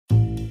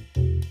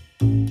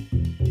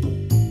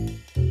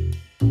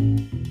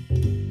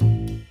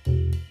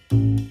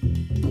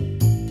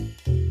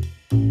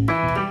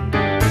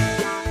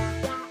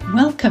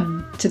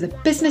to the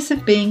Business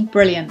of Being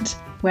Brilliant,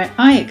 where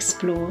I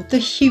explore the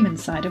human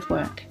side of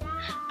work.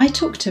 I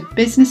talk to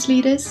business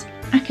leaders,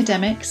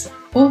 academics,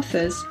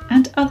 authors,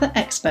 and other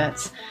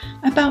experts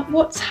about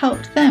what's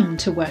helped them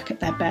to work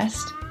at their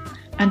best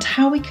and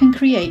how we can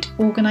create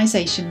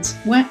organisations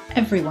where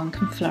everyone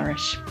can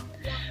flourish.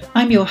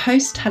 I'm your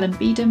host, Helen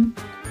Beedham,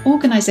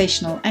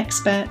 organisational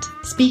expert,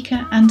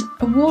 speaker, and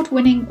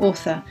award-winning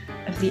author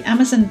of the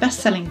Amazon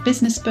best-selling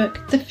business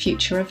book, The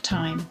Future of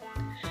Time.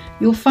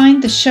 You'll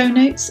find the show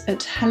notes at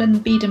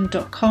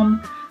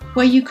helenbeedham.com,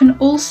 where you can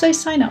also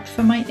sign up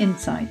for my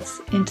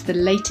insights into the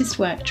latest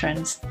work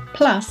trends,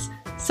 plus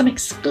some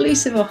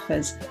exclusive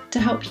offers to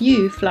help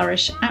you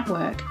flourish at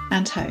work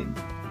and home.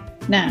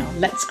 Now,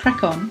 let's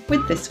crack on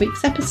with this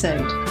week's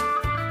episode.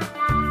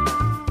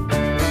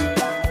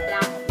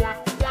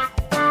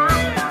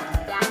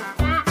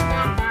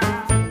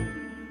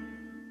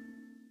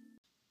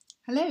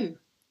 Hello,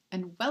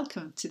 and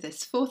welcome to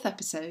this fourth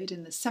episode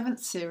in the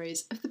seventh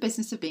series of the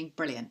Business of Being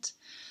Brilliant.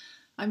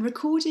 I'm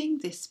recording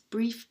this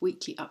brief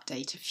weekly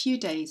update a few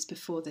days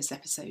before this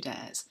episode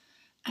airs,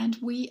 and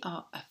we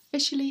are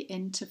officially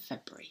into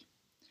February.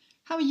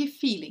 How are you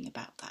feeling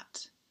about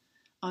that?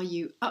 Are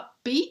you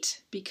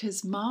upbeat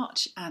because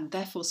March and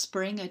therefore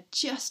spring are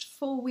just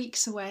 4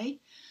 weeks away?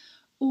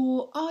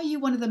 Or are you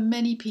one of the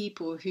many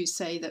people who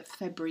say that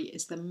February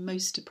is the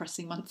most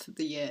depressing month of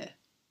the year?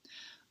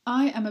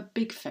 I am a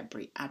big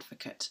February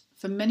advocate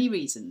for many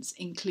reasons,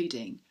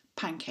 including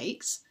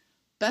pancakes,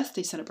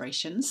 birthday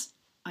celebrations,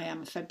 I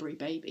am a February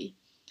baby,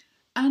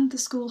 and the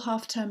school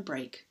half-term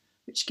break,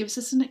 which gives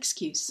us an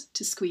excuse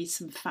to squeeze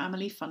some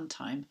family fun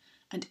time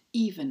and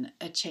even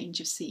a change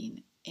of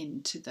scene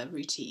into the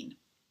routine.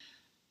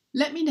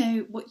 Let me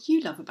know what you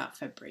love about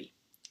February.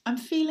 I'm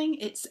feeling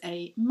it's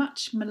a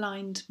much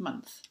maligned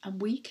month, and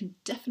we can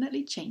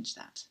definitely change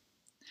that.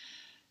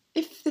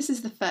 If this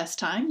is the first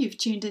time you've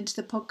tuned into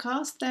the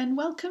podcast, then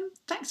welcome,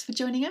 thanks for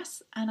joining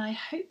us, and I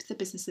hope the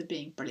Business of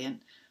Being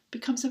Brilliant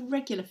becomes a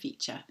regular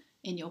feature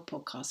in your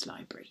podcast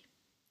library.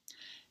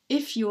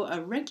 If you're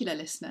a regular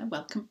listener,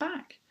 welcome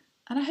back,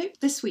 and I hope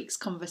this week's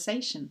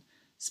conversation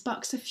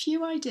sparks a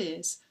few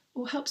ideas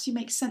or helps you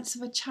make sense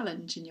of a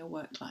challenge in your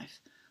work life,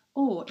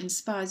 or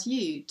inspires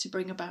you to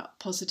bring about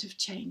positive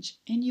change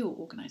in your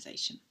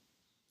organisation.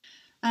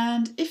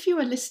 And if you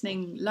were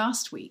listening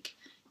last week,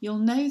 you'll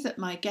know that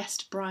my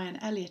guest Brian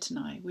Elliott and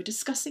I were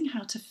discussing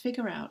how to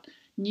figure out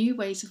new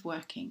ways of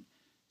working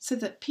so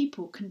that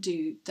people can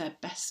do their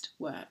best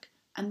work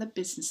and the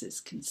businesses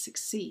can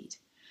succeed.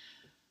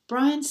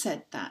 Brian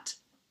said that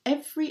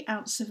every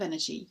ounce of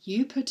energy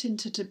you put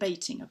into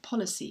debating a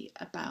policy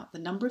about the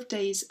number of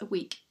days a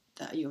week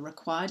that you're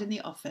required in the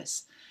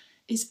office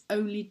is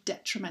only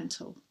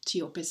detrimental to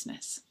your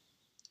business.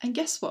 And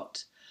guess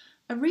what?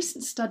 A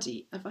recent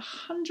study of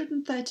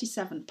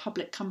 137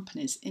 public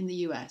companies in the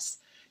US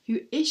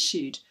who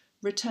issued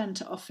return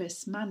to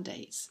office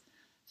mandates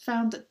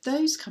found that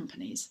those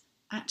companies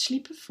actually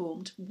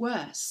performed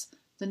worse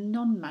than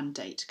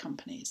non-mandate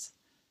companies,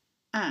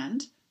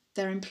 and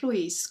their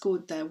employees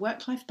scored their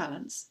work-life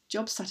balance,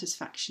 job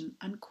satisfaction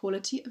and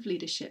quality of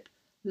leadership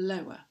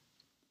lower.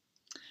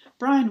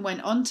 Brian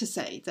went on to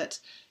say that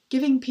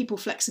giving people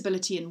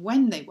flexibility in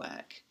when they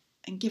work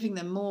and giving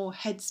them more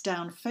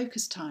heads-down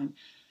focus time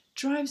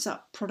drives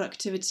up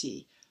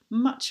productivity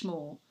much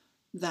more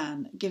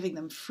than giving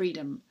them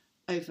freedom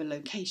over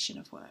location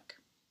of work.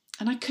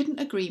 And I couldn't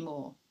agree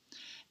more.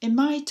 In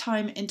my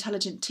Time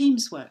Intelligent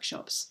Teams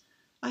workshops,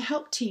 I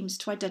help teams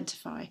to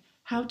identify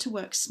how to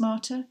work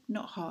smarter,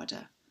 not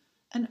harder.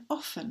 And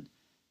often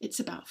it's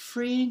about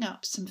freeing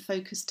up some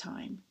focus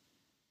time,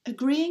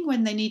 agreeing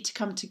when they need to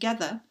come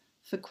together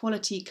for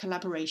quality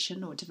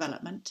collaboration or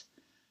development,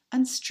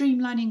 and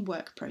streamlining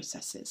work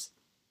processes.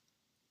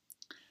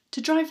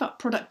 To drive up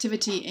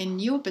productivity in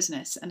your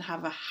business and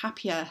have a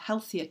happier,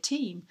 healthier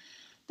team,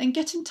 then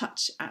get in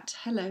touch at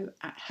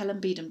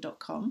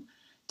hello@helenbeedham.com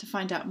to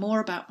find out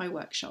more about my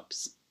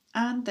workshops.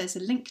 And there's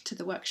a link to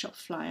the workshop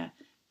flyer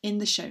in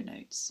the show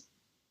notes.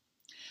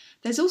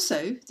 There's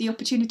also the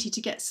opportunity to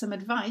get some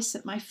advice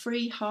at my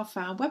free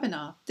half-hour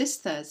webinar this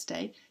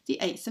Thursday, the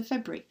 8th of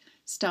February,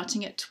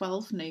 starting at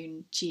 12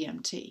 noon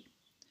GMT.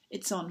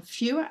 It's on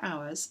fewer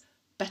hours,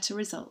 better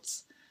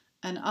results,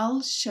 and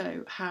I'll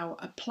show how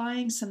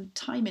applying some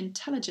time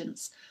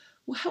intelligence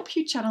will help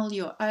you channel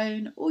your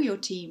own or your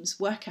team's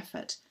work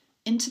effort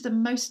into the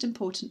most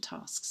important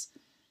tasks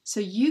so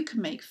you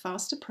can make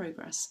faster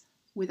progress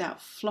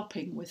without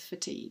flopping with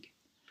fatigue.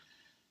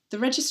 The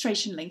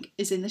registration link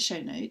is in the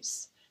show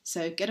notes,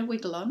 so get a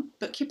wiggle on,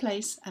 book your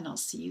place, and I'll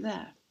see you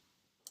there.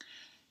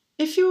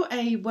 If you're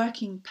a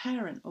working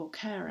parent or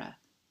carer,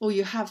 or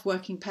you have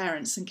working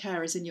parents and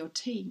carers in your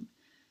team,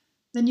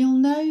 then you'll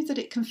know that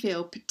it can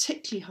feel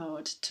particularly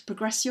hard to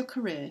progress your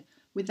career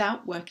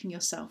without working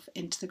yourself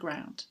into the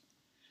ground.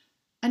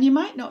 And you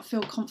might not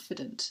feel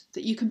confident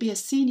that you can be a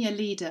senior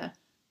leader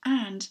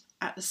and,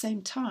 at the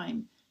same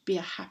time, be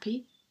a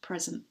happy,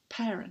 present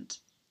parent.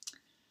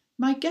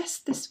 My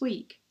guest this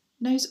week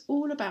knows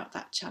all about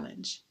that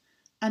challenge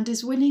and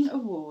is winning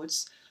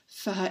awards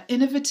for her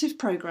innovative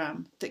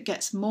programme that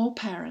gets more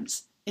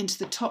parents into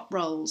the top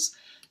roles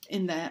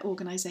in their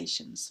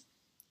organisations.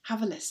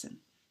 Have a listen.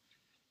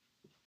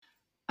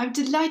 I'm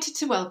delighted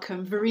to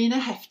welcome Verena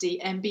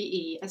Hefti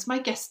MBE as my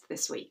guest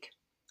this week.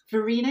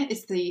 Verena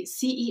is the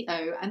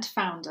CEO and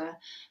founder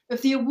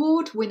of the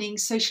award-winning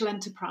social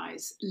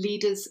enterprise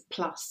Leaders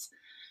Plus,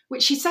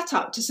 which she set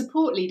up to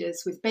support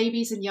leaders with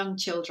babies and young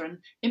children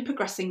in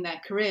progressing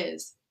their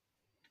careers.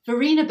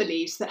 Verena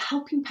believes that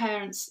helping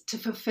parents to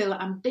fulfil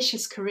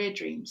ambitious career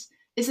dreams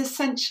is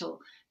essential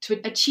to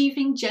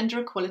achieving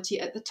gender equality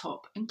at the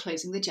top and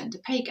closing the gender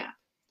pay gap.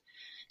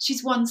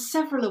 She's won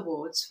several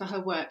awards for her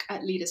work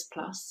at Leaders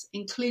Plus,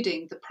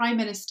 including the Prime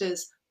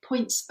Minister's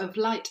Points of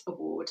Light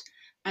Award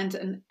and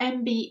an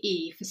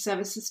MBE for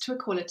Services to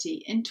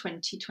Equality in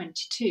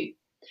 2022.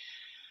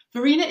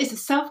 Verena is a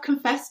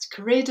self-confessed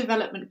career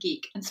development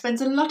geek and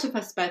spends a lot of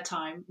her spare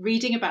time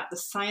reading about the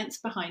science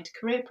behind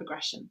career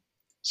progression.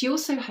 She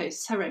also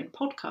hosts her own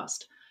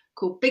podcast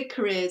called Big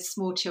Careers,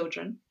 Small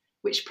Children,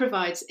 which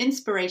provides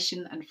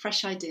inspiration and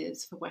fresh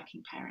ideas for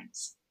working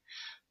parents.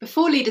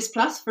 Before Leaders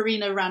Plus,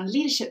 Verena ran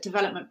leadership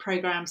development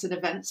programs and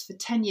events for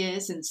 10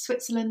 years in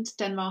Switzerland,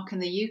 Denmark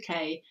and the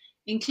UK,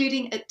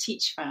 including at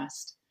Teach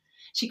First.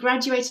 She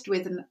graduated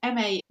with an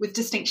MA with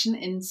distinction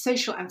in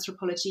social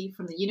anthropology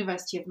from the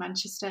University of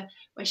Manchester,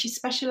 where she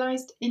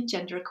specialised in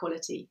gender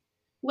equality.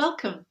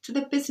 Welcome to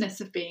the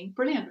business of being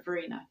brilliant,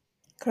 Verena.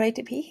 Great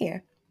to be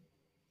here.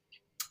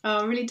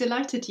 I'm really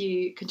delighted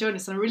you could join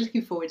us, and I'm really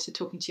looking forward to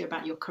talking to you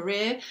about your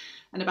career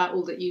and about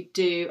all that you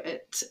do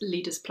at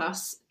Leaders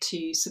Plus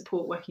to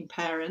support working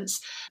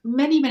parents.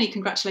 Many, many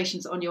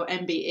congratulations on your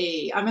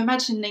MBE. I'm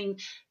imagining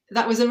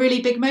that was a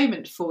really big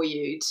moment for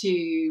you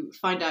to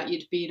find out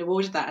you'd been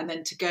awarded that and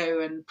then to go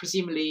and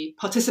presumably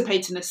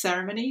participate in a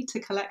ceremony to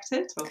collect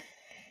it. Or...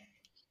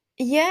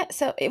 Yeah,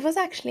 so it was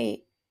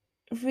actually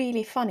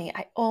really funny.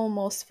 I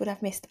almost would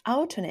have missed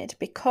out on it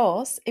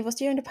because it was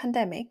during the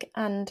pandemic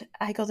and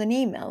I got an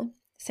email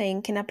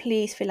saying, can I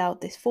please fill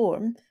out this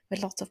form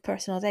with lots of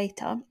personal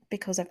data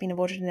because I've been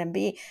awarded an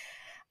MBE.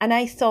 And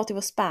I thought it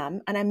was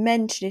spam, and I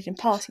mentioned it in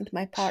passing to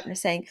my partner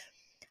saying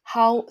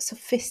how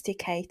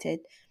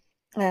sophisticated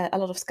a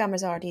lot of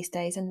scammers are these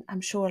days, and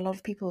I'm sure a lot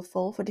of people will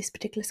fall for this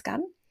particular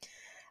scam.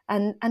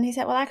 And he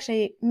said, well,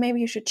 actually, maybe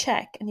you should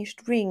check and you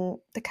should ring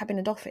the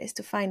cabinet office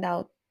to find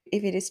out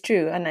if it is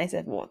true. And I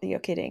said, what, you're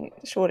kidding?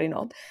 Surely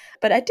not.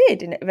 But I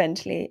did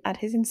eventually at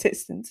his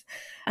insistence.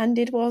 And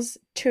it was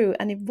true,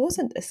 and it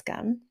wasn't a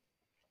scam.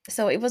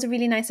 So it was a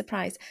really nice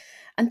surprise.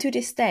 And to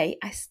this day,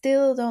 I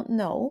still don't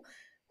know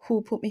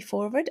who put me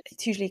forward.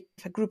 It's usually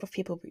a group of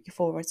people put you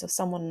forward. So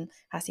someone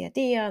has the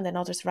idea and then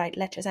others write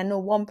letters. I know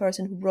one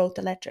person who wrote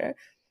the letter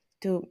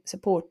to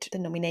support the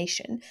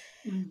nomination,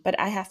 but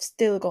I have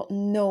still got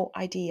no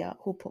idea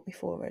who put me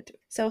forward.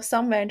 So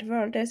somewhere in the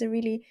world, there's a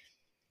really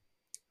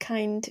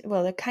kind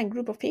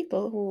group of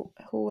people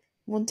who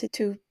wanted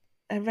to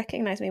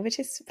recognize me, which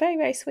is very,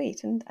 very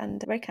sweet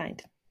and very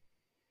kind.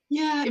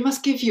 Yeah, it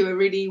must give you a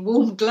really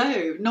warm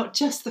glow, not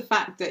just the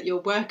fact that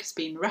your work has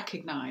been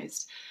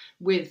recognised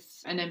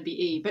with an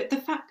MBE, but the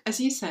fact, as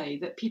you say,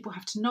 that people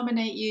have to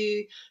nominate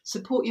you,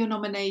 support your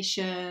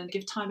nomination,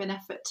 give time and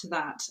effort to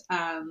that.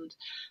 And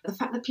the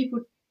fact that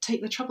people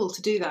take the trouble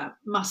to do that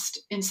must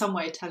in some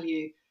way tell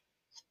you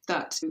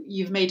that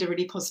you've made a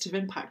really positive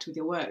impact with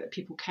your work, that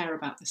people care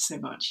about this so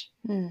much.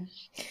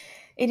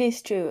 It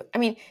is true. I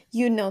mean,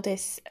 you know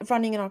this,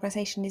 running an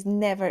organisation is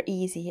never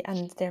easy,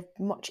 and there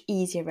are much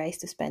easier ways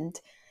to spend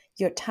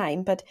your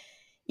time. But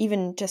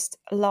even just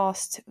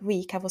last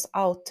week, I was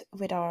out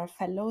with our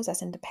fellows,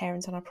 as in the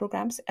parents on our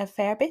programs, a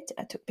fair bit,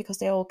 because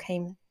they all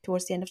came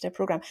towards the end of their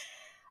program.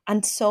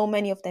 And so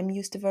many of them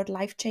used the word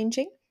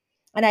life-changing.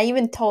 And I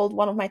even told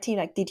one of my team,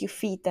 like, did you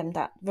feed them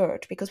that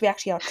word? Because we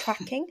actually are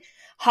tracking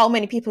how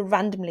many people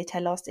randomly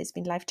tell us it's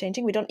been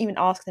life-changing. We don't even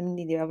ask them in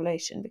the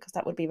evaluation because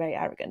that would be very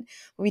arrogant.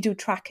 But we do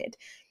track it.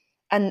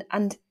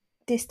 And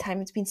this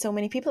time it's been so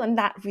many people, and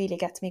that really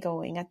gets me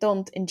going. I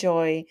don't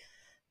enjoy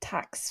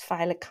tax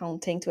file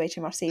accounting to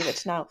HMRC,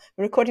 which now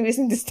we're recording this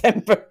in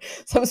December.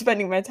 So I'm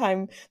spending my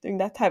time doing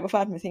that type of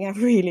admin thing. I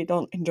really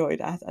don't enjoy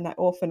that. And I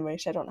often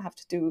wish I don't have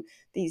to do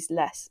these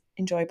less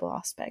enjoyable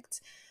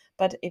aspects.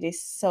 But it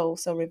is so,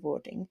 so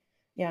rewarding.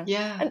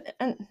 Yeah,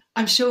 and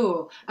I'm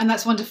sure. And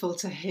that's wonderful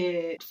to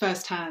hear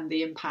firsthand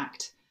the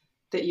impact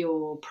that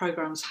your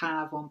programs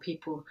have on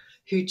people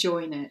who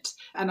join it.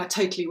 And I'm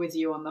totally with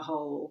you on the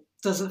whole.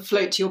 Doesn't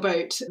float your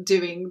boat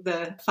doing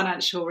the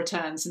financial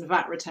returns and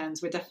VAT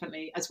returns. We're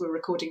definitely, as we're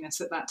recording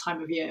this at that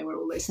time of year where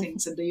all those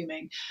things are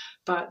looming.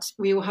 But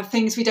we all have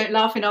things we don't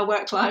love in our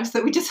work lives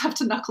that we just have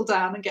to knuckle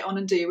down and get on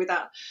and do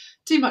without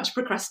too much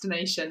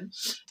procrastination.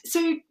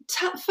 So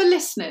for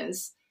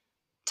listeners,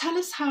 tell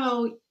us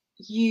how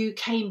you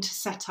came to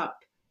set up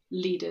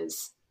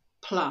Leaders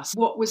Plus.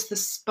 What was the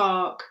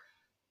spark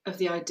of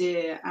the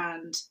idea,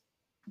 and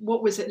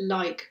what was it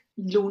like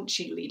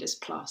launching Leaders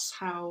Plus?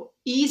 How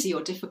easy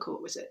or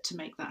difficult was it to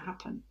make that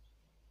happen?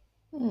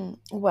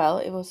 Well,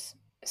 it was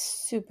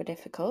super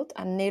difficult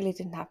and nearly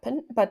didn't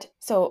happen. But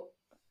so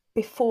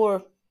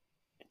before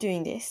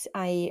doing this,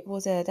 I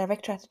was a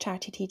director at a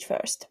charity, Teach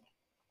First.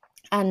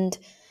 And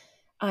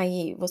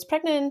I was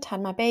pregnant,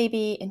 had my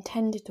baby,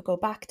 intended to go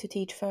back to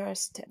Teach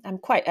First. I'm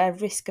quite a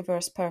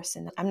risk-averse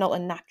person. I'm not a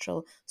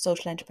natural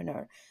social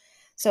entrepreneur.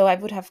 So I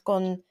would have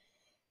gone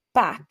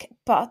back.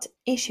 But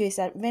issue is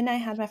that when I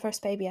had my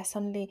first baby, I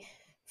suddenly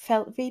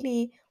felt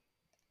really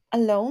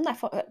alone. I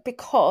thought,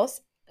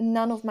 because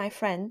none of my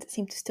friends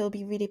seem to still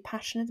be really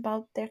passionate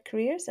about their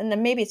careers. And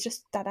then maybe it's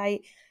just that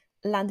I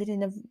landed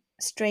in a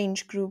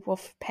strange group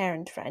of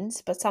parent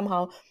friends, but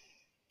somehow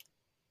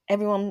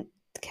everyone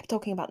kept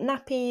talking about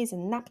nappies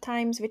and nap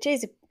times, which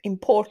is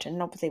important.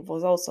 And obviously, it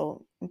was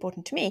also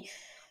important to me.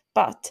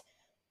 But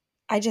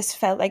I just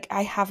felt like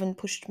I haven't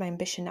pushed my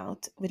ambition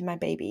out with my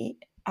baby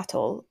at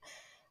all.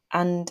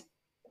 And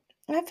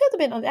I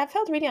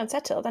felt really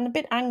unsettled and a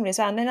bit angry as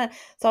well. And then I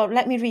thought,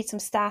 let me read some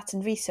stats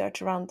and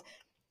research around,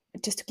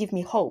 just to give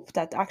me hope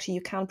that actually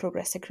you can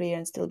progress a career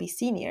and still be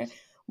senior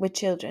with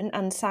children.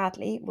 And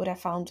sadly, what I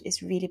found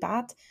is really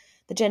bad.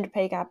 The gender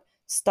pay gap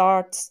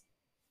starts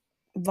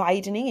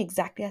widening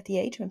exactly at the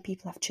age when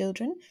people have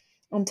children.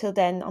 Until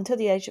then, until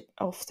the age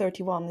of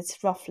 31,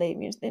 it's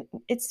roughly,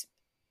 it's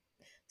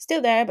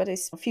still there, but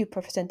it's a few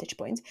percentage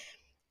points.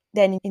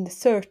 Then in the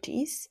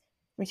 30s,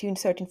 between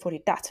 30 and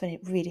 40, that's when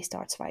it really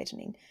starts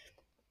widening.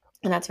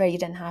 And that's where you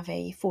then have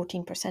a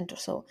 14% or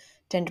so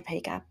gender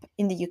pay gap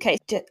in the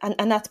UK.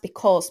 And that's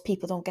because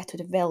people don't get to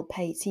the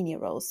well-paid senior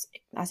roles,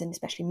 as in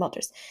especially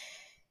mothers.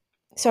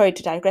 Sorry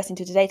to digress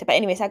into the data, but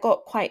anyways, I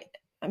got quite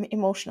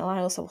emotional. I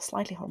also was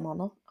slightly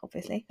hormonal,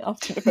 obviously,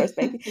 after the first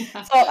baby.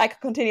 Yeah. So I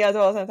could continue as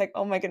well. So I was like,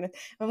 oh my goodness.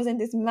 I was in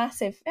this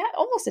massive,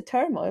 almost a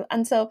turmoil.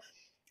 And so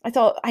I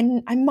thought,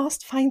 I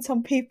must find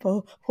some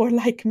people who are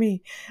like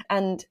me.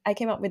 And I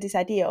came up with this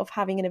idea of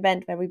having an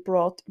event where we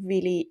brought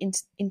really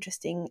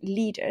interesting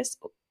leaders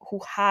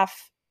who have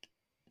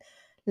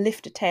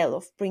lived the tale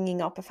of bringing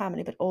up a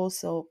family, but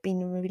also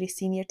being in really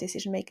senior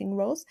decision-making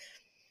roles.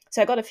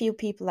 So I got a few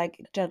people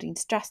like Geraldine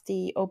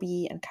Strasty,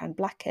 OBE, and Karen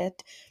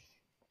Blackett,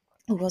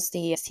 who was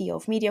the CEO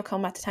of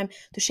Mediacom at the time,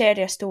 to share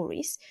their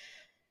stories.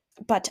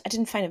 But I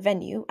didn't find a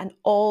venue, and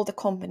all the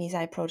companies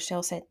I approached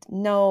all said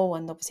no,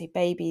 and obviously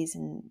babies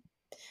and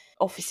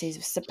offices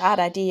was a bad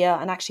idea,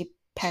 and actually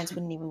parents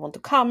wouldn't even want to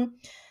come.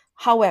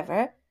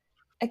 However,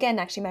 again,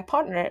 actually my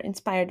partner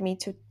inspired me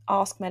to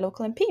ask my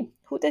local MP,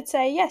 who did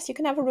say, yes, you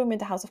can have a room in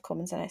the House of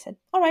Commons. And I said,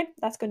 all right,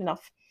 that's good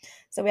enough.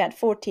 So we had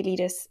 40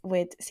 leaders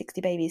with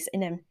 60 babies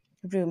in a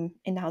room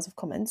in the House of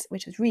Commons,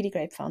 which was really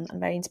great fun and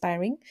very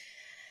inspiring.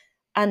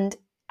 And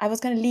I was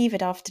going to leave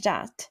it after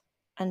that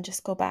and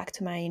just go back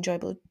to my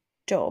enjoyable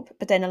job.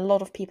 But then a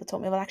lot of people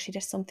told me, well, actually,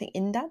 there's something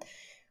in that.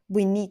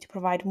 We need to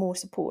provide more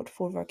support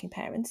for working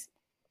parents.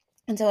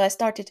 And so I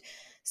started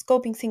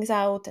scoping things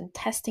out and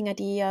testing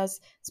ideas,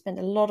 spent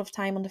a lot of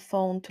time on the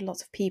phone to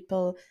lots of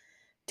people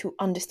to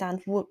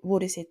understand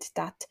what is it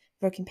that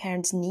working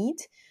parents need,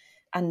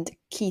 and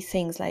key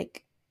things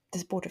like the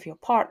support of your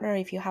partner,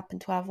 if you happen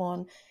to have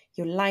one,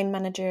 your line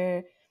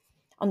manager,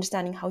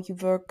 understanding how you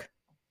work,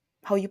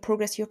 how you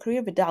progress your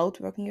career without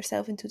working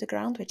yourself into the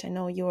ground, which I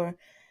know you're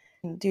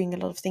doing a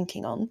lot of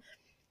thinking on,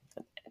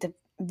 the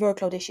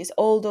workload issues,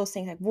 all those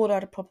things, like what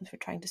are the problems we're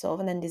trying to solve,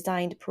 and then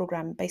design the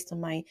program based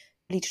on my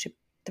leadership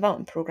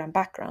development program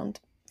background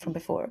from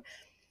before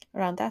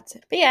around that.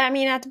 But yeah, I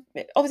mean,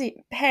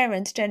 obviously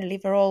parents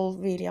generally were all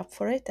really up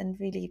for it and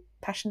really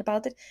passionate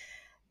about it.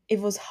 It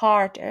was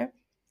harder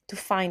to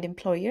find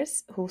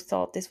employers who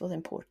thought this was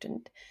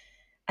important.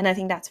 And I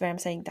think that's where I'm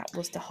saying that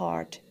was the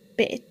hard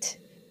bit.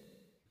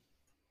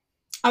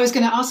 I was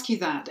going to ask you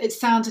that. It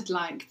sounded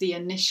like the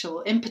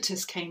initial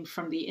impetus came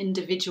from the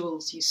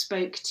individuals you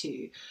spoke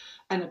to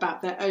and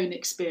about their own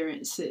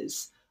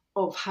experiences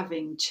of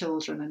having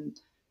children, and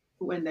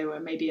when they were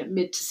maybe at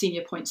mid to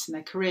senior points in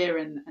their career,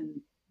 and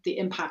the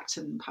impact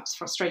and perhaps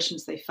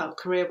frustrations they felt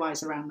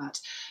career-wise around that.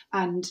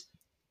 And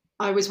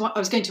I was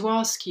going to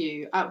ask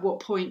you, at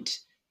what point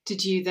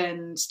did you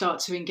then start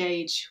to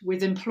engage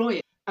with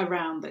employers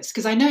around this?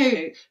 Because I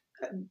know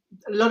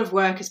a lot of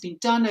work has been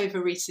done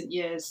over recent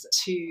years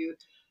to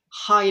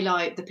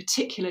highlight the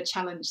particular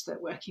challenge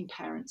that working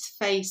parents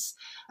face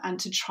and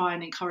to try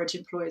and encourage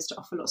employers to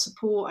offer a lot of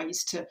support. I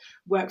used to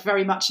work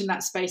very much in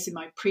that space in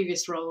my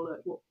previous role at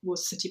what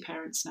was City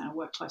Parents, now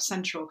Work Life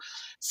Central.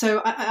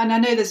 So, and I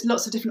know there's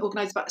lots of different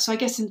organisers, but so I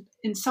guess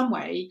in some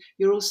way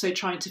you're also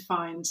trying to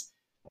find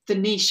the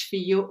niche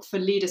for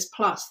Leaders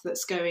Plus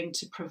that's going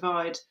to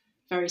provide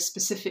very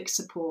specific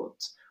support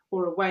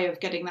or a way of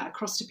getting that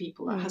across to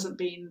people that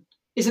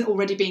isn't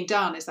already being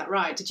done. Is that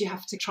right? Did you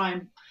have to try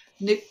and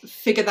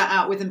figure that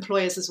out with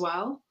employers as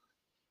well?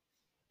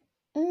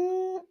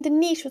 The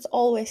niche was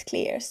always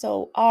clear.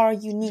 So our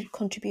unique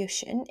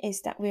contribution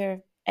is that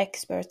we're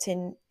experts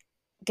in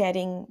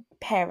getting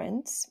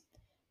parents,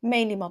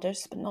 mainly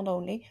mothers, but not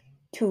only,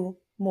 to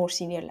more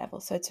senior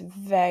levels. So it's a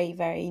very,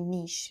 very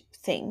niche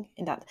thing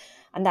in that.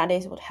 And that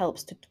is what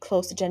helps to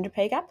close the gender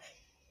pay gap.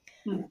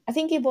 I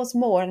think it was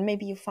more, and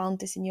maybe you found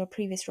this in your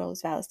previous role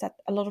as well, is that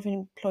a lot of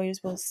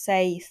employers will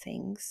say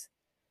things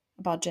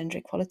about gender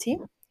equality,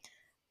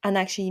 And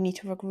actually, you need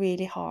to work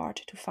really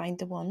hard to find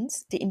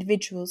the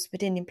individuals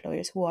within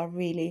employers who are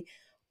really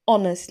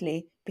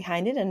honestly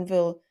behind it and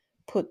will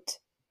put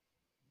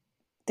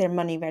their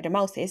money where their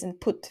mouth is and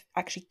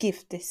actually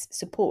give this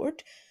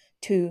support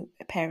to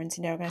parents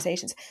in their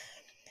organizations.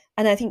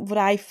 And I think what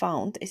I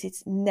found is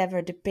it's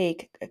never the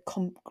big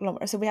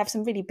conglomerate. So we have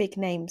some really big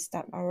names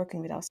that are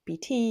working with us,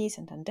 BT,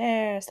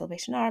 Santander,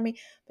 Salvation Army,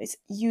 but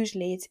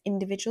it's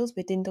individuals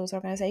within those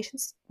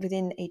organizations,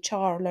 within HR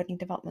or learning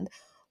development,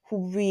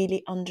 who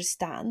really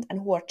understand and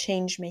who are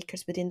change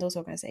makers within those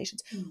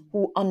organizations,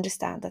 who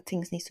understand that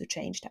things need to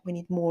change, that we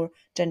need more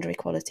gender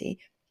equality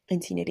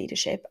in senior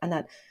leadership, and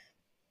that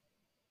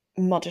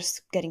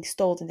mothers getting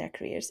stalled in their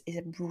careers is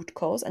a root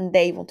cause, and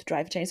they want to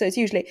drive change. So it's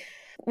usually,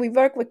 we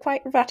work with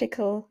quite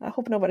radical, I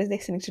hope nobody's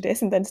listening to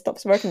this and then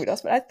stops working with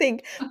us, but I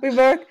think we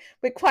work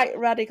with quite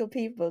radical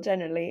people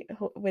generally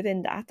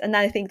within that. And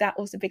I think that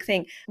was the big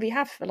thing. We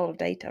have a lot of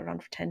data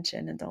around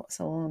retention and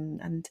so on,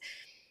 and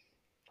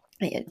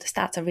the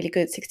stats are really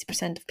good.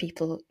 60% of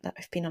people that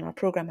have been on our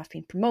program have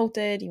been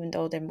promoted, even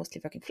though they're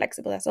mostly working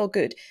flexible. That's all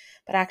good,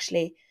 but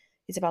actually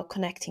it's about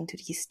connecting to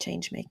these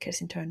change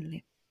makers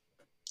internally.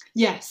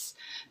 Yes,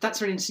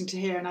 that's really interesting to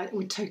hear, and I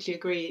would totally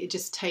agree. It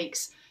just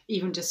takes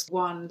even just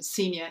one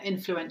senior,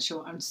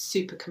 influential and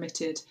super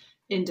committed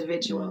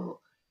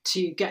individual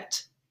to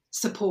get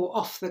support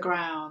off the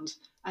ground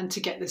and to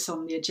get this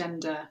on the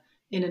agenda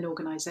in an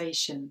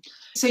organisation.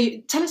 So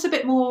tell us a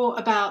bit more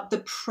about the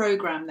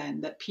programme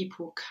then that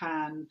people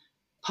can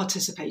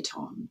participate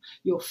on,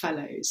 your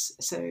fellows.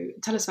 So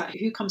tell us about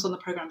who comes on the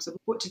programme. So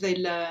what do they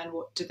learn?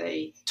 What do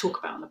they talk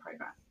about on the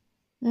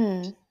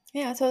programme?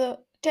 Yeah, so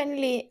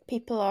generally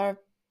people are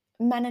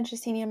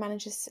managers, senior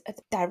managers,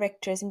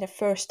 directors in their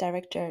first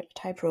director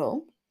type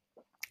role,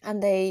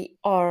 and they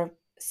are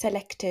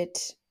selected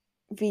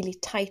really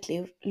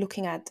tightly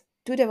looking at,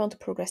 do they want to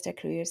progress their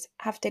careers?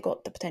 Have they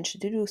got the potential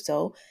to do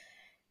so?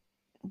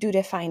 Do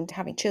they find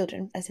having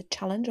children as a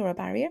challenge or a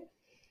barrier?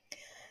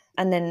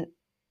 And then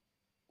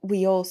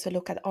we also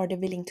look at, are they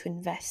willing to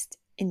invest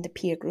in the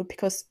peer group?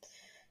 Because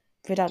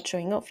without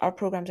showing off, our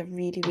programs are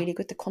really, really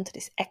good. The content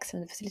is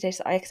excellent. The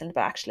facilitators are excellent,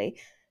 but actually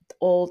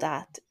all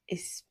that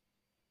is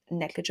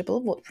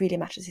negligible. What really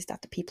matters is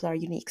that the people are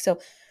unique. So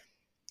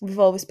we've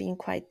always been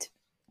quite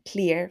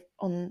clear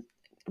on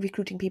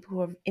recruiting people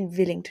who are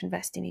willing to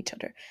invest in each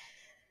other.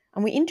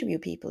 And we interview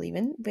people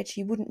even, which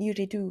you wouldn't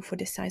usually do for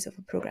this size of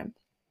a program.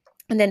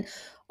 And then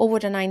over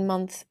the 9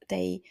 months,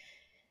 they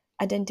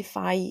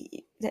identify,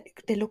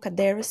 they look at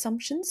their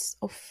assumptions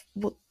of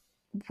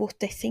what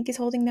they think is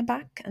holding them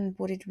back and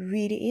what it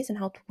really is and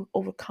how to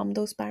overcome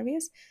those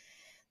barriers.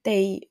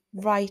 They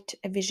write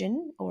a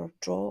vision or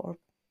draw or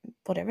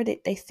whatever.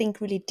 They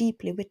think really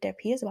deeply with their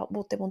peers about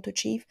what they want to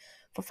achieve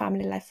for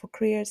family life, for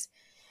careers.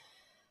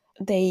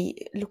 They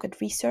look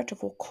at research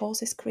of what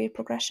causes career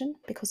progression,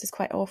 because it's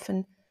quite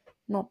often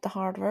not the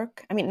hard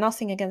work. I mean,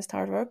 nothing against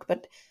hard work,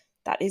 but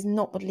that is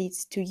not what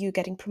leads to you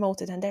getting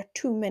promoted. And there are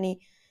too many,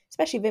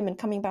 especially women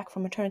coming back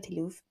from maternity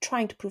leave,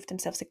 trying to prove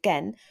themselves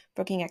again,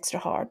 working extra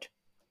hard.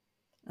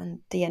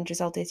 And the end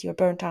result is you're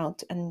burnt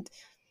out, and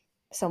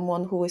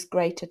someone who is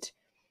great at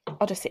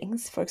other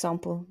things, for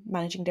example,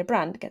 managing their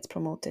brand, gets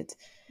promoted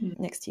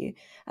next to you.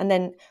 And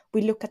then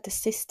we look at the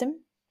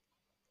system.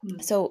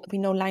 So we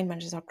know line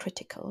managers are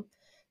critical.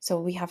 So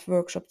we have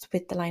workshops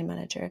with the line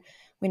manager.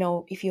 We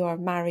know if you are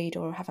married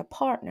or have a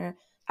partner,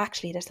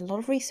 actually there's a lot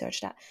of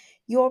research that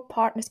your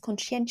partner's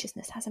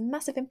conscientiousness has a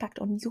massive impact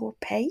on your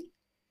pay.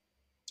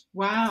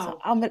 Wow.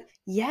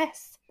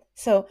 Yes.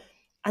 So,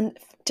 and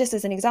just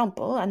as an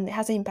example, and it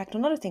has an impact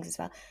on other things as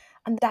well.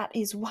 And that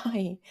is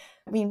why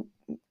we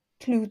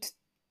include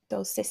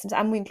those systems,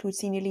 and we include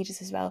senior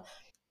leaders as well.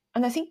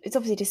 And I think it's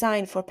obviously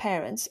designed for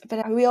parents,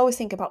 but we always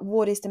think about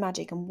what is the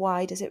magic and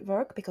why does it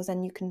work, because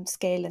then you can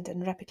scale it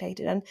and replicate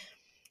it. And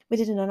we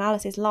did an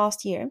analysis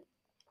last year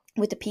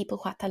with the people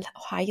who had the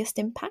highest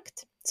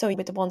impact, so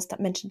with the ones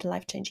that mentioned the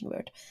life-changing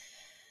word.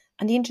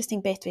 And the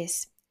interesting bit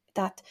is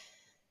that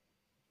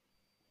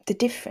the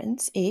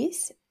difference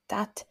is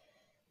that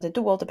they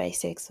do all the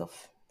basics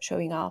of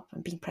showing up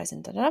and being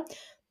present,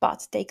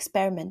 but they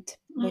experiment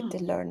with the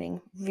learning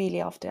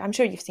really often. I'm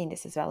sure you've seen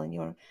this as well in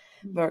your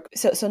work.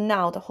 So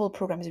now the whole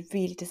program is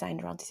really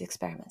designed around these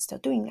experiments. So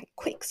doing like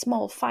quick,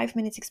 small 5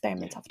 minutes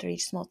experiments after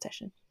each small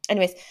session.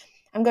 Anyways,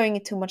 I'm going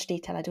into too much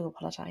detail. I do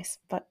apologize,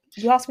 but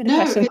you asked me the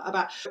question.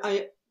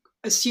 I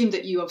assume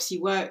that you obviously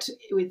worked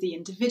with the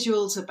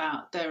individuals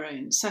about their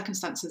own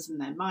circumstances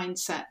and their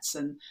mindsets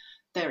and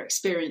their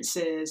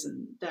experiences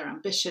and their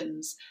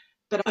ambitions.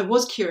 But I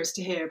was curious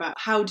to hear about,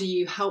 how do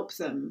you help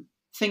them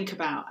think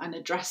about and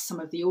address some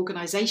of the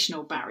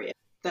organisational barriers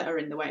that are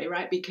in the way,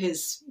 right?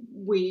 Because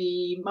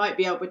we might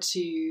be able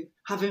to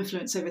have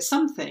influence over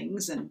some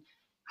things and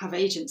have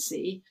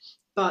agency,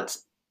 but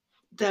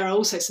there are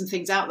also some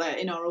things out there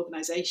in our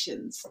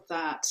organisations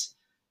that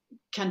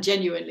can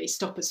genuinely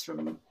stop us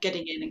from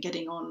getting in and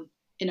getting on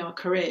in our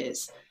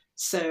careers.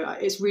 So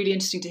it's really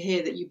interesting to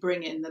hear that you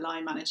bring in the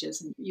line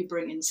managers and you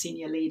bring in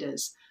senior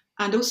leaders,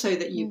 and also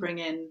that you bring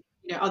in,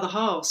 other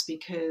halves,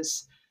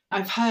 because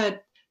I've heard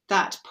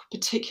that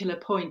particular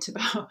point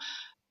about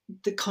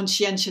the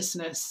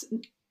conscientiousness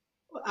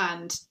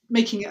and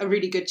making a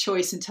really good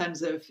choice in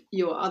terms of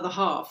your other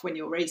half when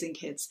you're raising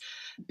kids,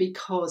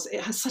 because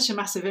it has such a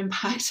massive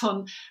impact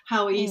on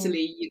how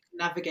easily you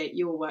can navigate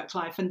your work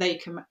life and they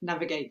can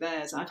navigate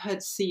theirs. I've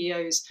heard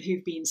CEOs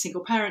who've been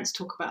single parents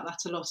talk about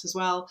that a lot as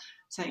well,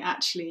 saying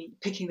actually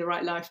picking the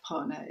right life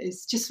partner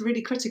is just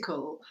really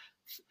critical,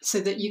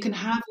 so that you can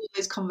have all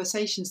those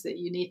conversations that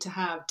you need to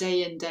have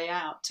day in, day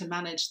out to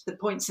manage the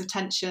points of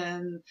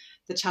tension,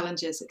 the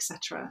challenges,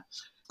 etc.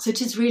 So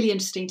it is really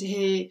interesting to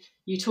hear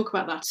you talk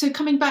about that. So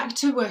coming back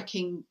to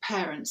working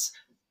parents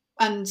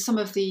and some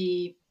of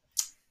the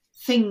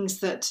things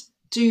that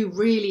do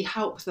really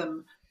help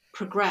them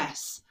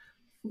progress,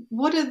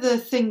 what are the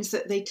things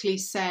that they clearly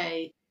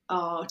say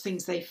are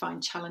things they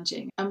find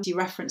challenging? And you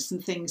reference some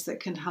things that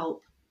can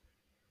help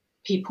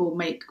people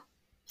make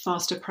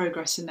faster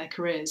progress in their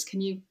careers. Can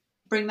you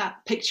bring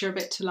that picture a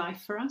bit to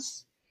life for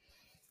us?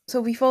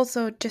 So we've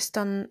also just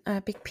done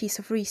a big piece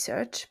of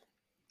research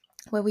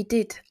where we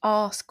did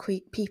ask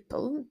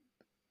people,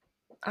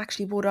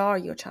 actually, what are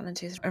your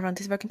challenges around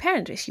this working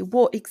parent issue?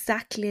 What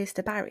exactly is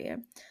the barrier?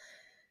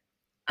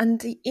 And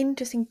the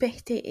interesting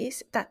bit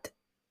is that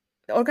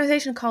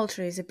organizational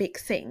culture is a big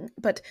thing,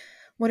 but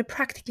what it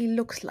practically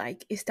looks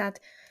like is that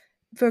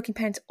working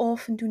parents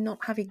often do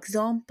not have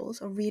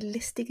examples or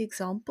realistic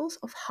examples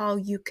of how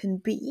you can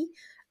be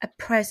a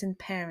present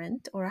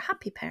parent or a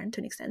happy parent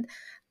to an extent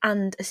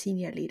and a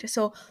senior leader.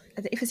 So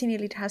if a senior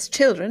leader has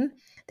children,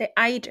 they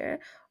either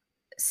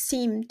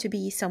seem to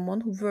be someone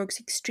who works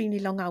extremely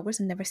long hours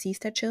and never sees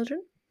their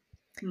children,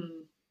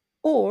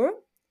 or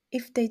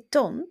if they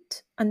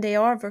don't and they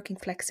are working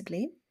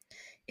flexibly,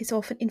 it's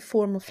often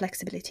informal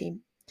flexibility,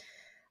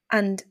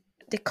 and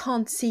they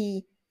can't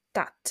see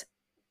that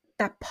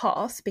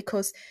path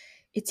because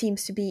it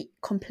seems to be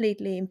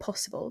completely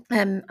impossible.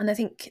 And I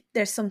think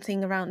there's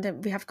something around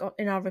that. We have got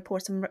in our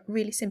report some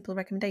really simple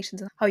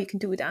recommendations on how you can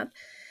do that.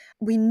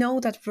 We know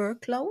that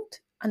workload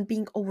and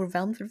being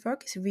overwhelmed with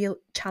work is a real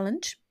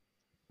challenge,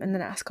 and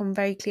that has come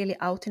very clearly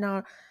out in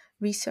our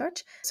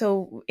research.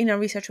 So in our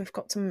research, we've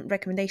got some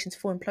recommendations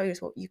for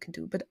employers what you can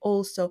do, but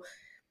also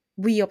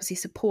we obviously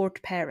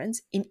support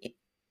parents in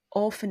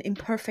often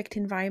imperfect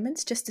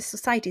environments. Just the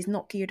society is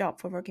not geared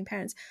up for working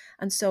parents,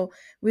 and so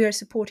we are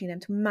supporting them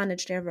to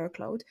manage their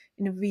workload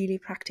in a really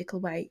practical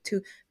way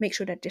to make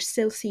sure that they're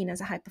still seen as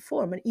a high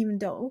performer, even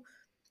though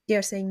they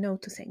are saying no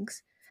to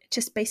things.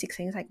 Just basic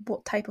things like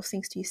what type of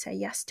things do you say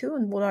yes to,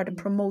 and what are the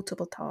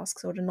promotable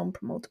tasks or the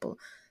non-promotable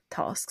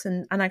tasks.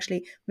 And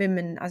actually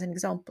women, as an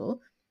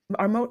example,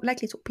 are more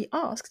likely to be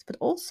asked, but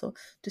also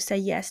to say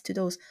yes to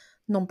those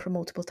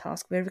non-promotable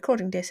tasks. We're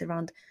recording this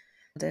around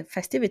the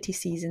festivity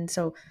season,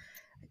 so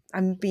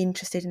I'm be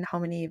interested in how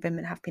many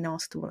women have been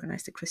asked to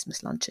organise the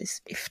Christmas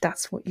lunches, if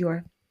that's what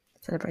you're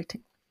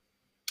celebrating.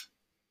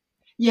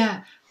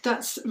 Yeah,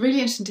 that's really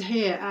interesting to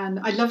hear.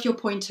 And I love your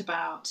point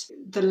about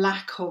the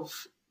lack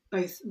of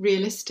both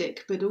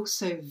realistic but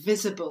also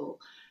visible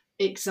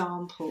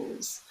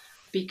examples,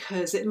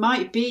 because it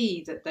might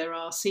be that there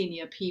are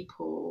senior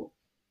people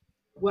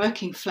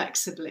working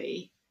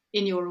flexibly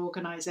in your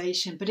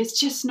organisation, but it's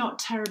just not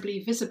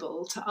terribly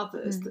visible to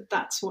others that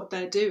that's what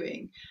they're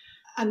doing.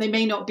 And they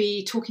may not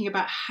be talking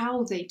about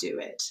how they do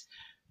it.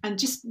 And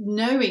just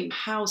knowing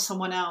how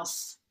someone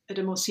else at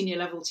a more senior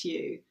level to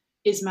you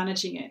is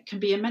managing it can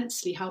be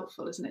immensely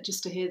helpful, isn't it?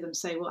 Just to hear them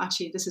say, well,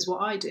 actually, this is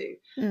what I do,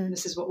 and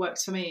this is what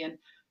works for me,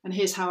 and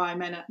here's how I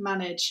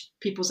manage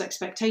people's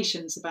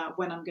expectations about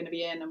when I'm going to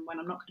be in and when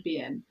I'm not going to be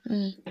in.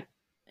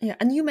 Yeah,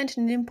 and you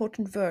mentioned an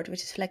important word,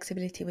 which is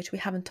flexibility, which we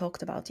haven't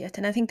talked about yet.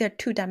 And I think there are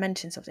two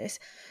dimensions of this.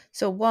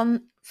 So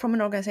one, from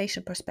an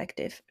organizational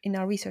perspective, in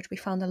our research, we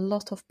found a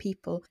lot of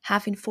people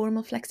have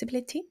informal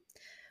flexibility,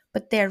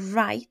 but they're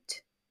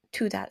right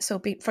to that. So,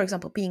 for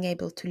example, being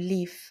able to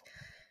leave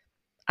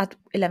at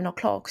 11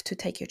 o'clock to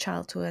take your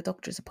child to a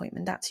doctor's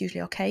appointment, that's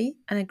usually okay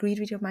and agreed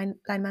with your line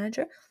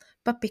manager.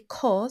 But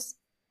because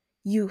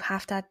you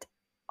have that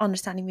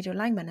understanding with your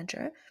line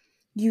manager,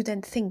 you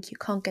then think you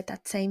can't get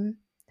that same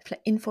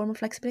informal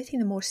flexibility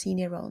in a more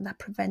senior role, and that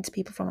prevents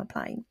people from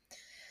applying.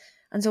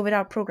 And so with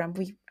our program,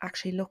 we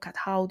actually look at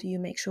how do you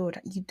make sure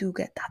that you do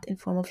get that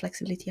informal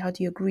flexibility, how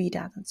do you agree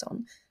that, and so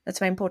on. That's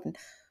very important.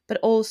 But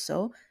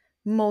also,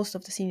 most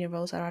of the senior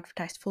roles are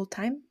advertised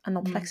full-time and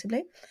not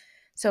flexibly.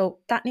 So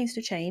that needs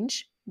to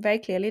change. Very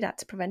clearly,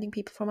 that's preventing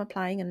people from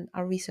applying, and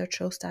our research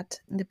shows that.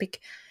 In the big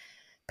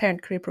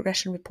parent career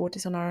progression report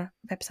is on our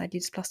website,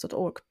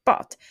 leadersplus.org.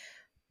 But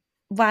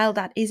while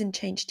that isn't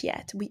changed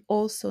yet, we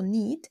also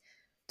need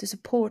to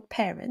support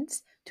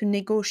parents to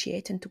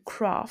negotiate and to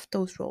craft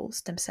those roles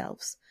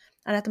themselves.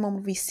 And at the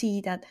moment, we see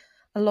that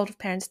a lot of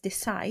parents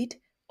decide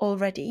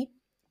already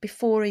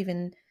before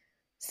even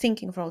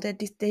thinking of a role.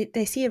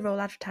 They see a role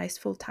advertised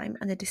full-time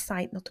and they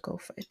decide not to go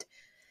for it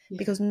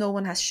because no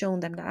one has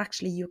shown them that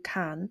actually you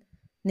can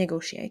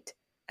negotiate.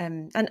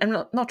 And I'm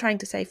not trying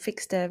to say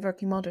fix the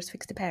working mothers,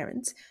 fix the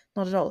parents,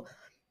 not at all.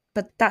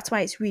 But that's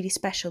why it's really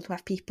special to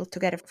have people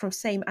together from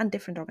same and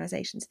different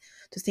organizations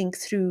to think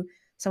through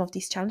some of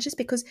these challenges,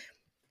 because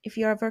if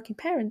you're a working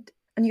parent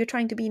and you're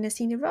trying to be in a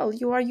senior role,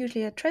 you are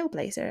usually a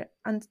trailblazer,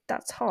 and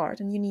that's hard,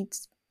 and you need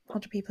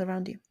 100 people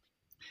around you.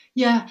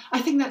 Yeah, I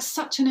think that's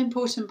such an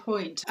important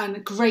point,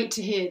 and great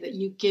to hear that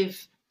you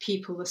give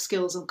people the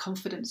skills and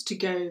confidence to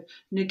go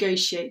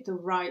negotiate the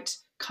right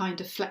kind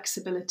of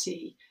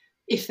flexibility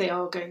if they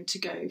are going to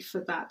go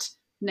for that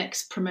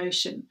next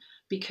promotion.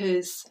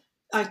 Because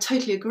I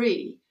totally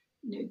agree,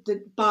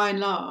 that by and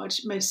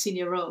large, most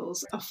senior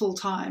roles are full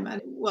time,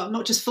 and well,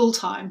 not just full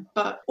time,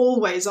 but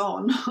always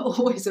on,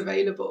 always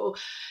available,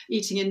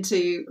 eating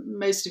into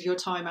most of your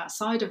time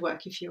outside of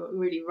work if you're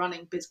really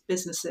running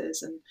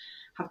businesses and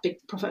have big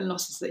profit and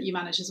losses that you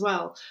manage as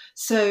well.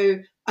 So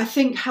I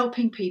think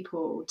helping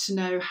people to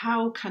know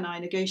how can I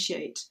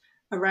negotiate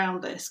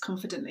around this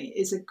confidently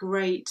is a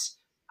great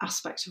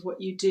aspect of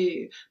what you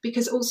do,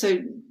 because also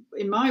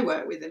in my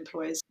work with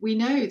employers, we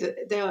know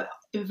that they are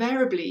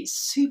invariably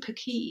super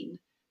keen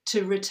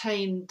to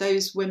retain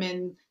those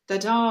women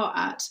that are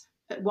at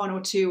 1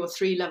 or 2 or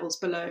 3 levels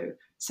below,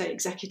 say,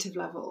 executive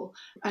level,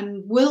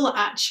 and will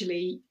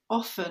actually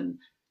often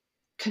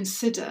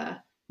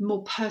consider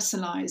more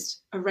personalised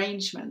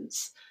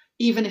arrangements,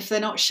 even if they're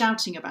not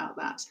shouting about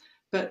that.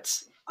 But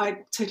I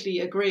totally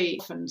agree.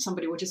 Often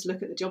somebody will just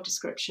look at the job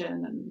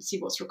description and see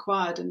what's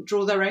required and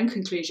draw their own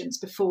conclusions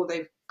before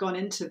they've gone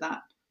into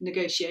that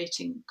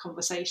negotiating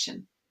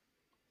conversation.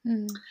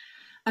 Mm.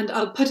 And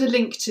I'll put a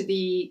link to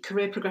the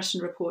career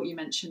progression report you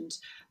mentioned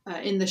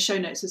in the show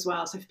notes as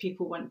well. So if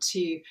people want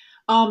to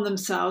arm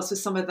themselves with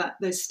some of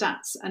those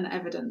stats and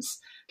evidence,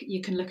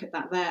 you can look at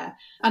that there.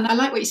 And I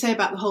like what you say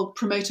about the whole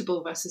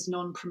promotable versus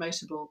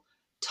non-promotable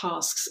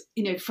tasks,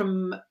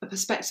 from a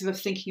perspective of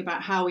thinking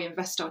about how we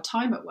invest our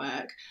time at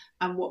work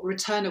and what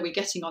return are we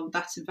getting on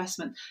that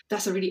investment.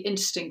 That's a really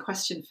interesting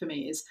question for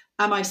me, is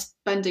am I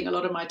spending a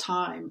lot of my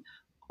time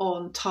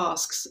on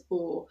tasks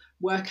or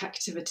work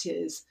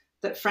activities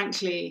that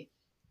frankly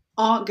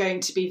aren't going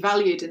to be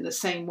valued in the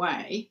same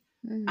way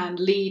and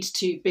lead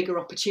to bigger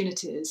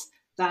opportunities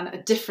than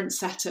a different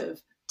set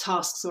of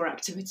tasks or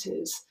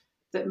activities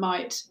that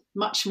might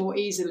much more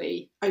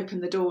easily open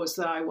the doors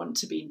that I want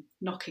to be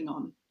knocking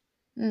on.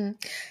 And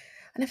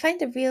I find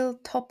the real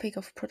topic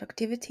of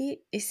productivity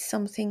is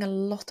something a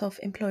lot of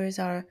employers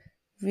are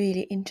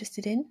really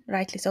interested in,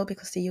 rightly so,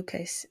 because the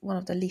UK is one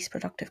of the least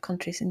productive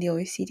countries in the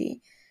OECD.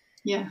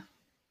 Yeah.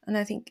 And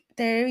I think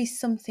there is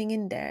something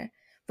in there.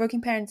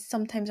 Working parents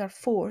sometimes are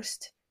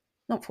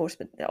not forced,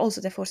 but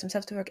also they force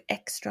themselves to work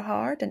extra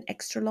hard and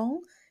extra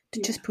long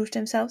to just prove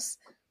themselves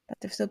that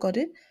they've still got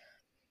it.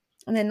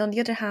 And then on the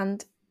other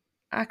hand,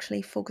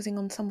 actually focusing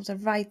on some of the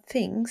right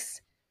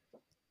things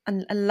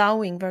and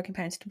allowing working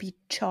parents to be in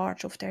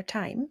charge of their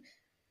time,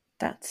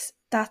 that's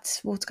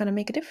what's going to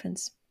make a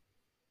difference.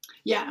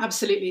 Yeah,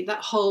 absolutely. That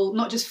whole,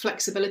 not just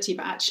flexibility,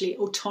 but actually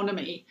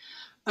autonomy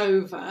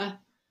over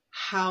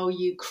how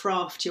you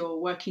craft your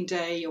working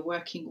day, your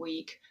working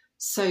week,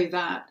 so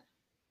that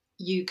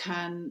you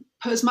can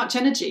put as much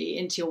energy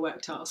into your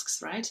work tasks,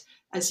 right,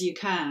 as you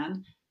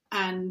can,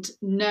 and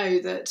know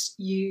that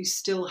you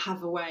still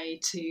have a way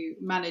to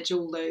manage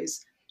all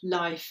those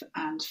life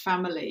and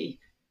family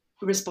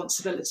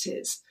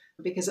responsibilities.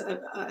 Because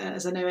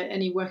as I know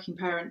any working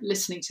parent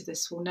listening to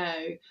this will know,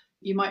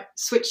 you might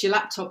switch your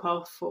laptop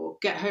off or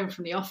get home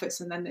from the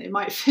office and then it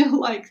might feel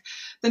like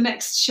the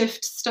next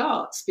shift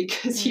starts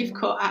because you've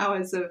got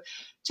hours of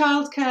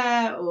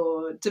childcare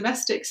or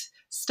domestic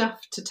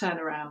stuff to turn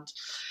around.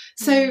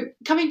 So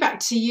coming back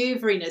to you,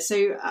 Verena,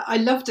 so I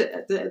loved it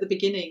at the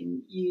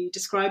beginning. You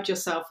described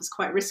yourself as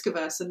quite risk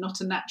averse and not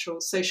a natural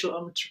social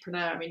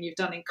entrepreneur. I mean, you've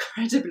done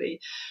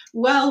incredibly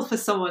well for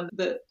someone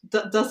that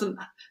doesn't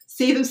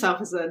see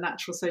themselves as a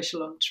natural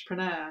social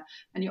entrepreneur.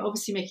 And you're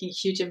obviously making a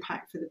huge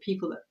impact for the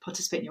people that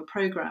participate in your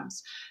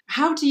programs.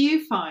 How do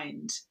you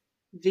find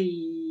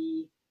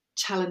the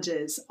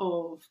challenges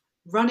of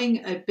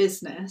running a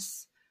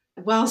business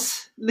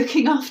whilst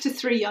looking after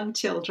 3 young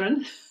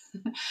children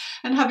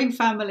and having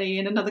family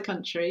in another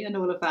country and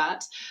all of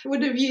that?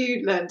 What have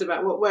you learned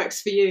about what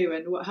works for you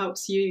and what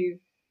helps you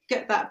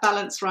get that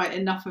balance right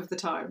enough of the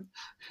time?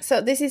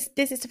 So this is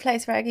the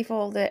place where I give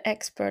all the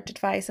expert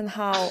advice on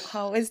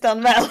how it's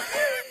done well.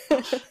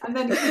 And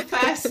then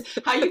confess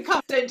how you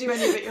don't do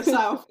any of it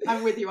yourself.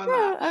 I'm with you on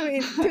that. I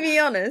mean, to be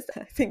honest,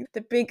 I think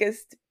the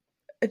biggest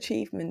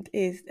achievement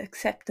is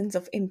acceptance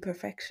of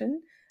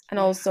imperfection. And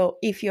also,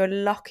 if you're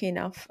lucky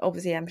enough,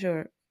 obviously, I'm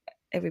sure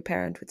every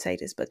parent would say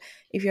this, but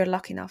if you're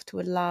lucky enough to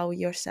allow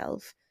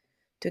yourself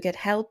to get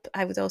help,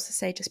 I would also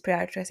say just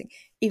prioritizing.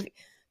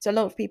 So a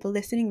lot of people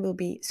listening will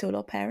be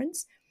solo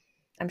parents,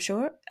 I'm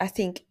sure. I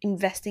think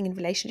investing in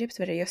relationships,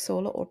 whether you're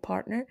solo or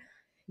partner,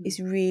 is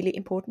really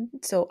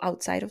important. So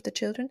outside of the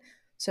children.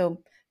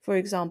 So, for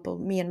example,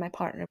 me and my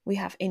partner, we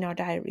have in our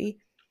diary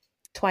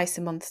twice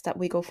a month that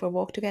we go for a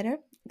walk together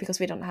because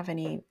we don't have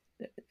any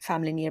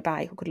family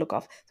nearby who could look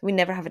off. So we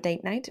never have a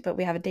date night, but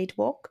we have a date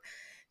walk.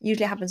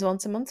 Usually happens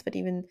once a month, but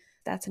even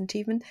that's an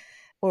achievement.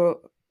 Or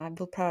I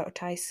will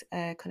prioritize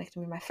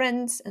connecting with my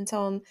friends and so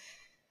on.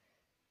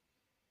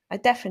 I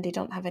definitely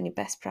don't have any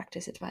best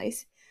practice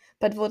advice,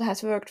 But what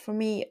has worked for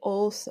me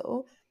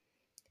also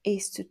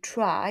is to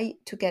try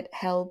to get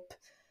help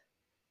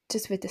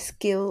just with the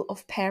skill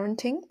of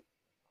parenting.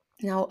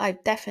 Now, I'm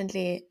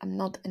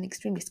not an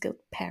extremely skilled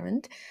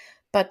parent,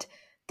 but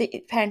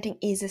the parenting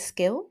is a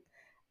skill.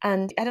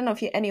 And I don't know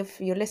if any of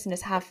your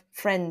listeners have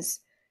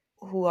friends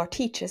who are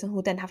teachers and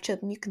who then have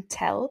children. You can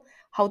tell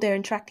how they're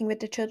interacting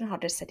with their children, how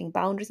they're setting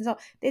boundaries and so on.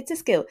 It's a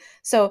skill.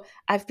 So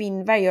I've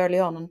been very early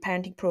on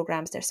parenting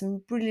programs. There's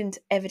some brilliant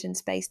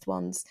evidence-based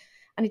ones,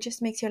 and it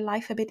just makes your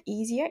life a bit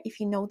easier if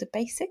you know the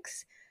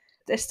basics.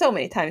 There's so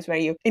many times where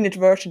you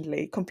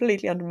inadvertently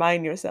completely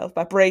undermine yourself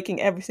by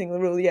breaking every single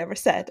rule you ever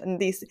set.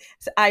 And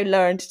so I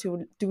learned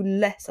to do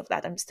less of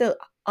that. I'm still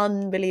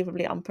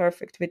unbelievably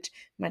imperfect, which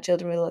my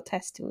children will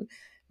attest to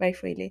very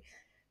freely.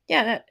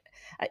 Yeah,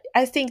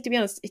 I think, to be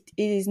honest, it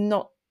is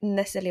not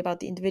necessarily about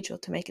the individual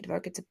to make it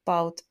work. It's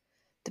about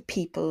the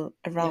people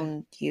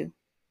around you.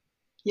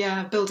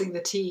 Yeah, building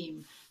the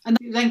team. And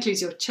that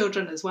includes your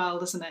children as well,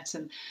 doesn't it?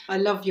 And I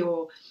love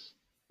your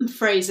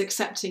phrase,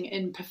 accepting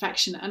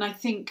imperfection. And I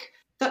think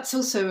that's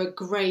also a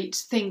great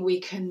thing we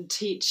can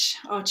teach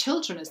our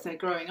children as they're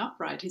growing up,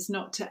 right? Is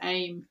not to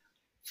aim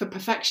for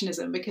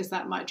perfectionism, because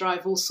that might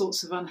drive all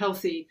sorts of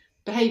unhealthy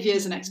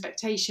behaviours and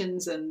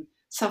expectations and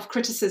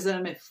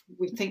self-criticism if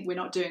we think we're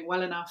not doing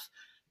well enough.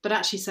 But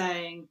actually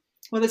saying,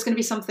 well, there's going to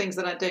be some things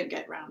that I don't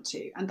get round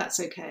to, and that's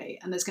okay.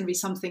 And there's going to be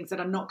some things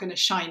that I'm not going to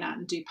shine at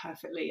and do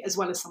perfectly as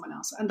well as someone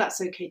else, and that's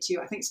okay too.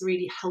 I think it's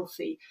really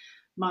healthy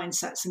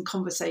mindsets and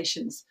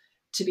conversations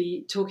to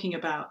be talking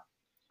about.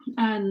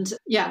 And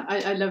yeah,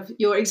 I love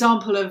your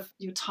example of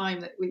your time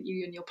that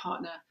you and your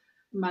partner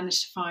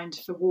managed to find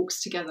for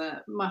walks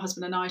together. My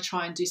husband and I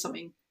try and do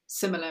something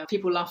similar.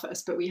 People laugh at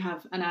us, but we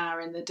have an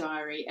hour in the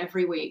diary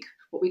every week,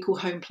 what we call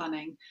home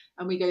planning.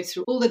 And we go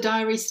through all the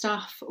diary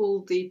stuff,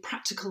 all the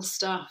practical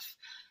stuff,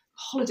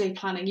 holiday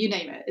planning, you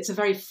name it. It's a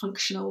very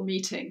functional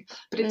meeting,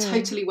 but it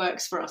totally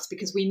works for us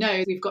because we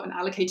know we've got an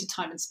allocated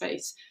time and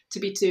space to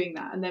be doing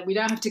that. And then we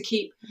don't have to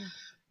keep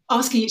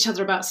asking each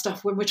other about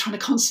stuff when we're trying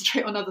to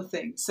concentrate on other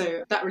things.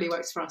 So that really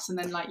works for us. And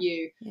then like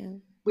you,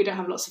 we don't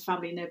have lots of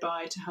family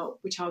nearby to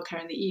help with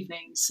childcare in the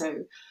evening.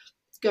 So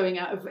going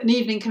out of an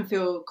evening can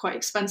feel quite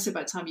expensive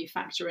by the time you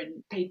factor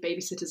in paid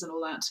babysitters and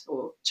all that,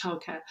 or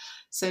childcare.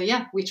 So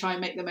yeah, we try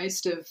and make the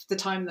most of the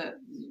time that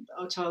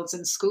our child's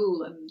in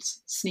school and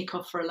sneak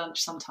off for a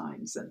lunch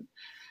sometimes and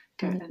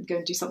go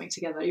and do something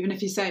together. Even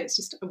if you say it's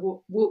just a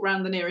walk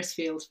around the nearest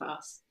field for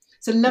us.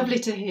 So lovely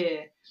to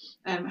hear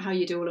how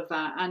you do all of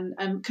that.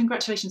 And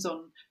congratulations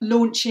on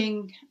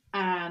launching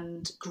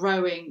and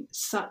growing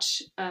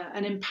such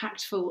an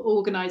impactful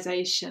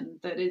organisation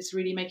that is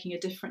really making a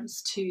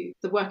difference to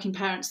the working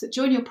parents that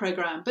join your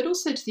programme, but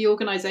also to the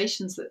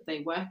organisations that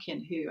they work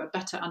in, who are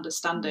better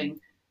understanding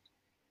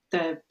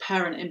their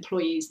parent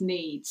employees'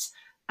 needs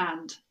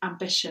and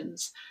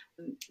ambitions.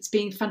 It's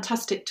been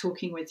fantastic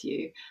talking with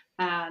you.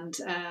 And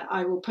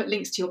I will put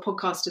links to your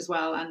podcast as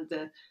well and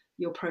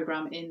your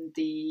programme in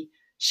the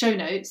show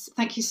notes.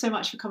 Thank you so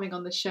much for coming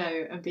on the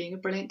show and being a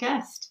brilliant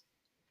guest.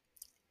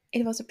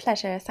 It was a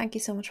pleasure. Thank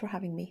you so much for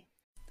having me.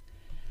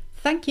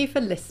 Thank you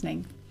for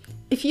listening.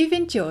 If you've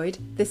enjoyed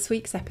this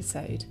week's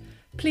episode,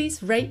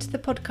 please rate the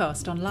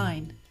podcast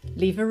online,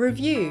 leave a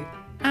review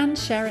and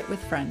share it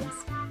with friends.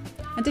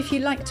 And if you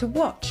like to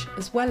watch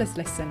as well as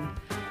listen,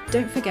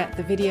 don't forget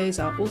the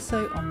videos are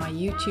also on my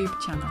YouTube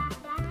channel.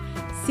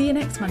 See you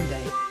next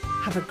Monday.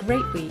 Have a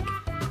great week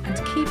and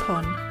keep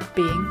on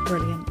being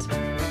brilliant.